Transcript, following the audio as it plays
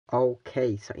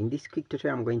Okay, so in this quick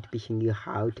tutorial I'm going to be showing you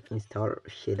how to install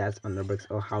shaders on Roblox,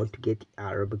 or how to get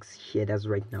Roblox shaders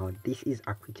right now. This is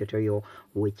a quick tutorial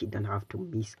which you don't have to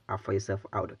miss for yourself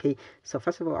out. Okay, so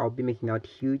first of all, I'll be making out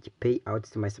huge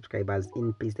payouts to my subscribers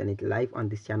in Please Donate live on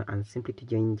this channel, and simply to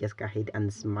join, just go ahead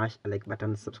and smash a like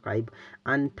button, subscribe,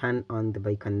 and turn on the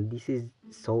bell icon. This is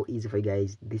so easy for you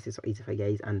guys. This is so easy for you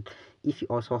guys. And if you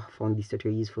also found this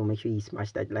tutorial useful, make sure you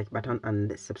smash that like button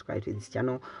and subscribe to this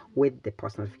channel with the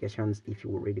post notifications if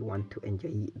you really want to enjoy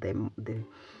the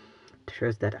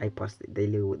tutorials that I post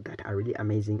daily that are really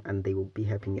amazing, and they will be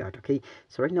helping you out. Okay,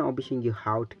 so right now I'll be showing you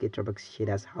how to get Roblox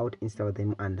shaders, how to install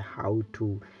them, and how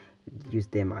to use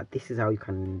them. This is how you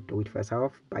can do it for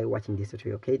yourself by watching this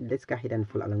tutorial. Okay, let's go ahead and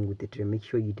follow along with the tutorial. Make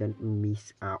sure you don't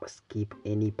miss or skip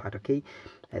any part. Okay,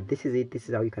 this is it. This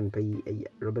is how you can play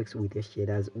Roblox with your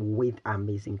shaders with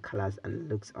amazing colors and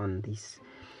looks on this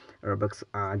Roblox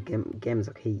games.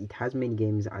 Okay, it has many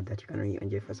games that you can really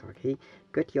enjoy for yourself. Okay,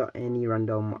 get your any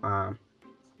random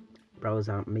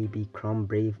browser, maybe Chrome,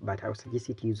 Brave, but I would suggest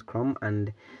you to use Chrome.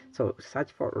 And so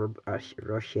search for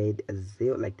Roshade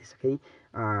 0 like this. Okay,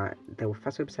 the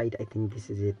first website, I think this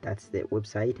is it, that's the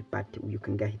website, but you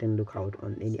can go ahead and look out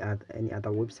on any other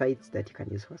websites that you can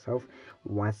use for yourself.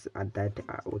 Once at that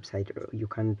website, you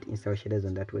can't install shaders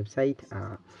on that website.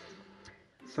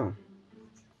 So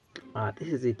this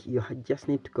is it. You just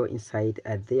need to go inside.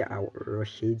 There are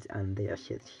shades and there are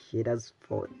shaders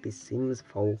for the Sims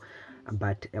 4,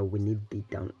 but we need the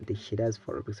shaders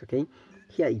for Roblox. Okay,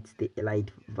 here it's the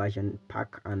Elite version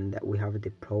pack, and we have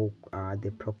the pro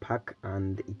pack,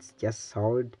 and it's just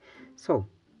sold. So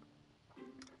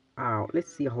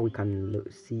let's see how we can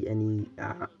see any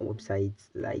websites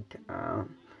like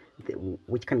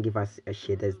which can give us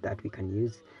shaders that we can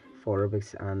use for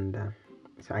Roblox. And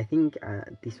so I think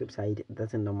this website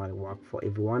doesn't normally work for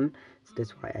everyone, so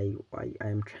that's why I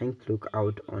am trying to look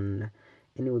out on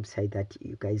any website that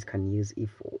you guys can use if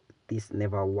this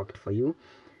never worked for you.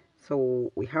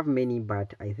 So we have many,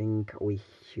 but I think we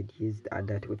should use that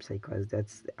website because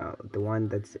that's the one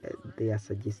that's they are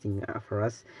suggesting for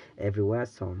us everywhere.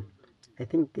 So I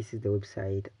think this is the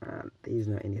website. There is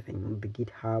not anything. The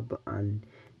GitHub, and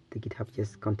the GitHub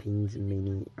just contains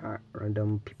many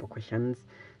random people questions.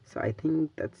 So I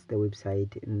think that's the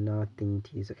website. Nothing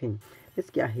to use. Okay, let's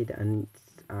get ahead and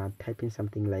type in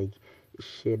something like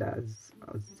shaders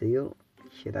zero,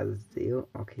 shaders zero.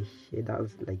 Okay,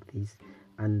 shaders like this,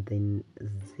 and then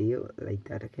zero like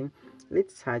that. Okay,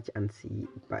 let's search and see,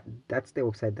 but that's the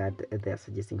website that they're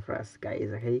suggesting for us,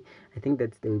 guys. Okay, I think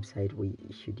that's the website we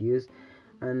should use.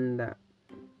 And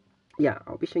yeah,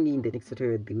 I'll be showing you in the next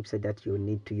tutorial the website that you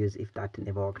need to use if that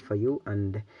never worked for you.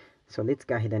 And so let's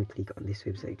go ahead and click on this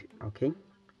website. Okay,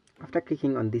 after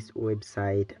clicking on this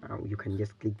website, you can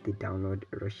just click the download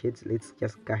Roshades. Let's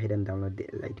just go ahead and download the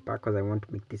light pack because I want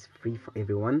to make this free for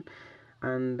everyone.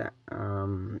 And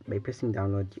by pressing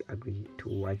download, you agree to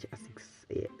watch a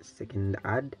 6-second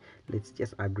ad. Let's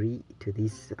just agree to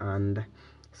this. And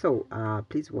so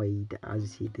please wait. As you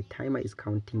see, the timer is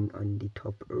counting on the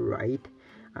top right.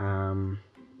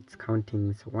 It's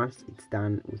counting, so once it's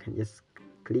done, we can just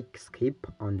click skip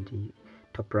on the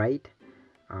top right,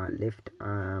 left.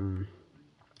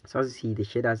 So as you see, the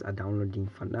shaders are downloading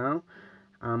for now.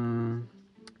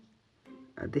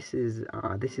 This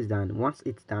is done. Once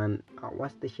it's done,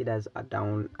 once the shaders are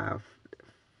down,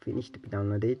 finished to be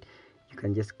downloaded, you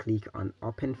can just click on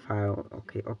open file.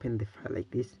 Okay, open the file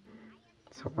like this.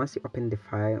 So once you open the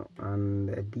file, and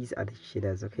these are the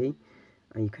shaders. Okay,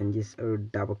 and you can just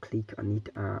double click on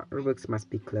it. Roblox must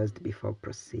be closed before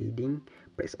proceeding.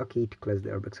 Press OK to close the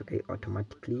Roblox. Okay,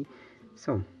 automatically.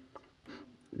 So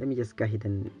let me just go ahead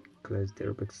and close the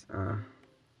Roblox.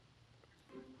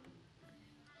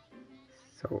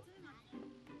 So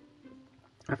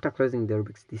after closing the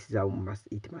Roblox, this is how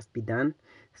it must be done.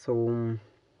 So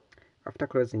after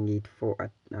closing it, for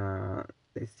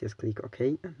let's just click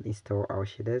OK and install our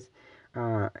shaders.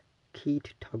 Key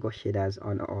to toggle shaders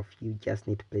on or off, you just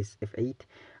need to press F8,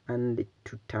 and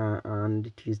to turn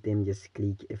and to use them, just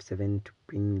click F7 to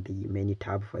bring the menu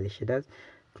tab for the shaders.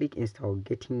 Click install,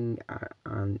 getting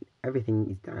and everything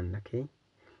is done. Okay,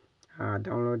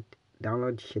 download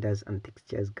shaders and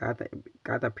textures,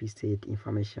 gather preset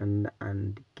information,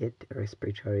 and get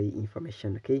respiratory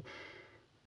information. Okay,